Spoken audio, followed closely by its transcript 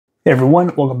Hey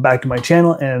everyone, welcome back to my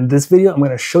channel, and in this video I'm going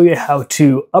to show you how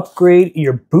to upgrade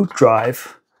your boot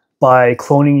drive by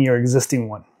cloning your existing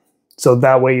one. So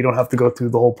that way you don't have to go through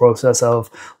the whole process of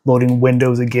loading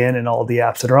Windows again and all the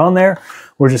apps that are on there.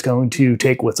 We're just going to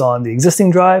take what's on the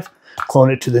existing drive, clone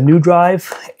it to the new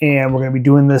drive, and we're going to be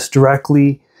doing this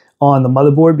directly on the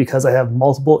motherboard because I have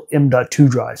multiple M.2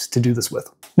 drives to do this with.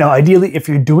 Now ideally, if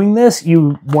you're doing this,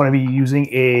 you want to be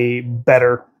using a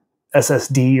better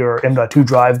SSD or M.2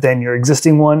 drive than your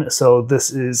existing one. So this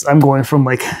is, I'm going from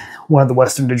like one of the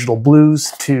Western Digital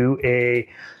Blues to a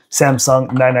Samsung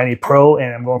 990 Pro,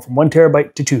 and I'm going from 1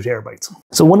 terabyte to 2 terabytes.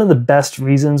 So one of the best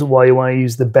reasons why you want to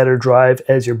use the better drive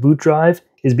as your boot drive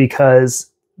is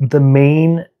because the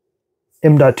main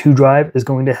M.2 drive is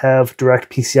going to have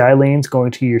direct PCI lanes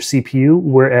going to your CPU,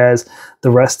 whereas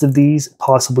the rest of these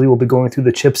possibly will be going through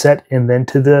the chipset and then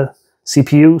to the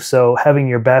CPU. So having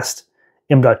your best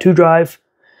M.2 drive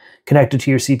connected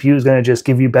to your CPU is going to just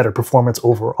give you better performance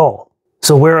overall.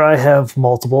 So where I have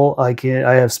multiple, I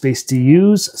have space to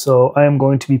use. So I am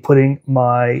going to be putting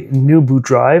my new boot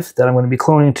drive that I'm going to be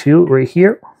cloning to right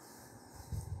here.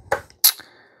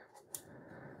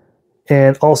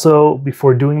 And also,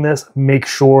 before doing this, make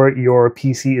sure your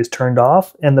PC is turned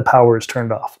off and the power is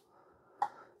turned off.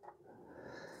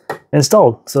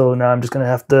 Installed. So now I'm just going to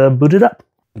have to boot it up.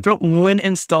 So when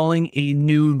installing a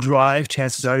new drive,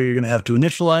 chances are you're going to have to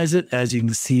initialize it. As you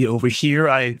can see over here,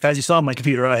 as you saw on my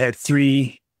computer, I had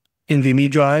 3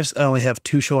 NVMe drives. I only have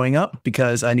 2 showing up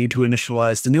because I need to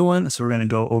initialize the new one. So we're going to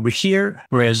go over here,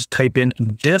 whereas type in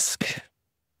disk,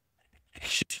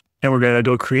 and we're going to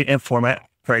go create and format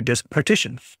for a disk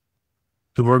partition.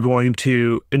 So we're going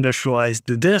to initialize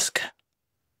the disk,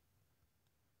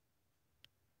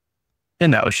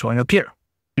 and now it's showing up here.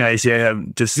 Now you see I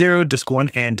have disk 0, disk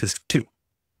 1, and disk 2.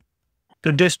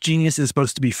 The DiskGenius is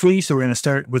supposed to be free, so we're going to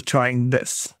start with trying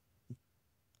this.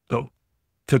 So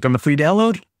click on the free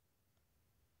download.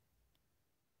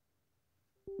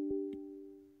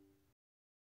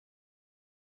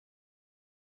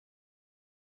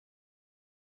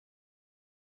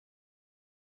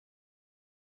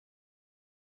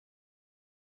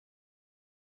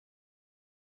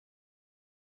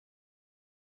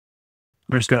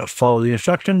 We're just going to follow the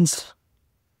instructions.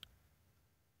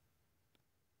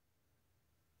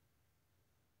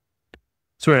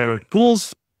 So we're going to go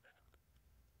tools.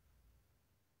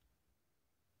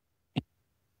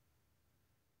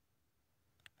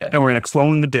 And we're going to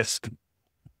clone the disk.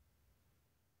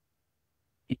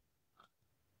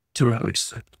 So we're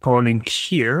cloning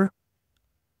here,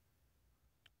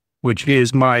 which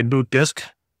is my boot disk.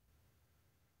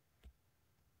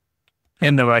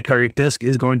 And the my target disk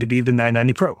is going to be the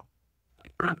 990 Pro.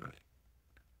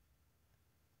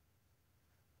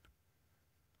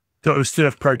 So instead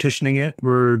of partitioning it,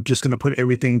 we're just going to put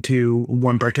everything to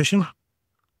one partition.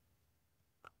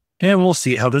 And we'll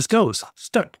see how this goes.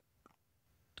 Start.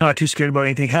 Not too scared about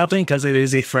anything happening because it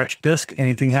is a fresh disk.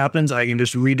 Anything happens, I can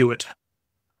just redo it.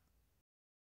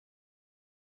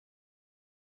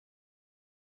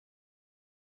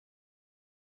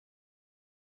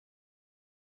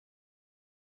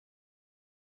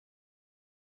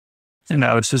 And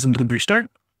now it's system to restart.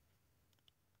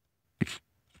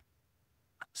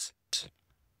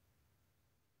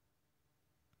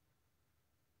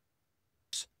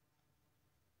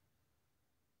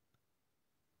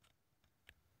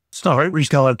 So, all right, we're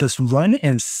just gonna let this run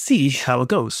and see how it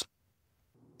goes.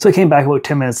 So I came back about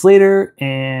 10 minutes later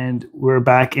and we're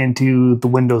back into the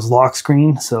Windows lock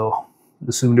screen. So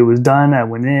assumed it was done. I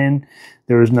went in.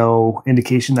 There was no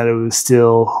indication that it was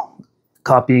still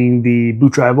copying the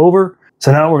boot drive over.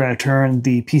 So now we're going to turn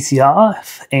the PC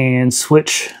off and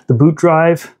switch the boot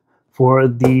drive for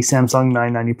the Samsung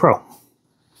 990 Pro.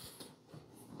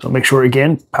 So make sure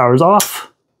again, power's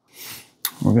off.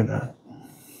 We're going to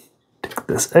take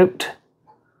this out.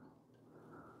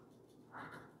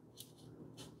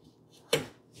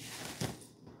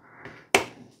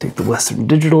 Take the Western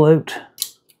Digital out.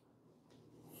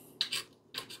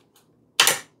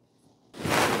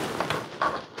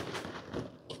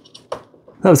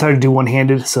 That was hard to do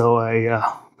one-handed, so I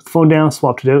put the phone down,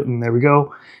 swapped it out, and there we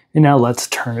go. And now let's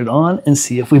turn it on and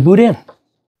see if we boot in.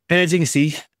 And as you can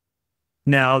see,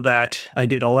 now that I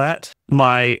did all that,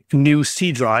 my new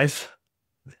C drive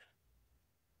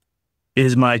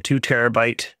is my 2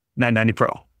 terabyte 990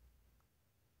 Pro.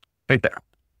 Right there.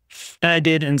 And I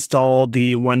did install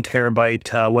the 1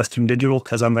 terabyte Western Digital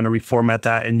because I'm going to reformat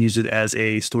that and use it as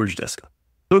a storage disk.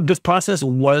 So this process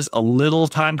was a little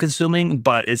time consuming,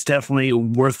 but it's definitely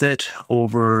worth it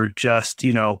over just,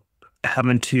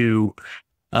 having to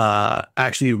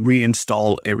actually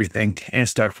reinstall everything and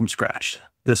start from scratch.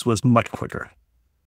 this was much quicker.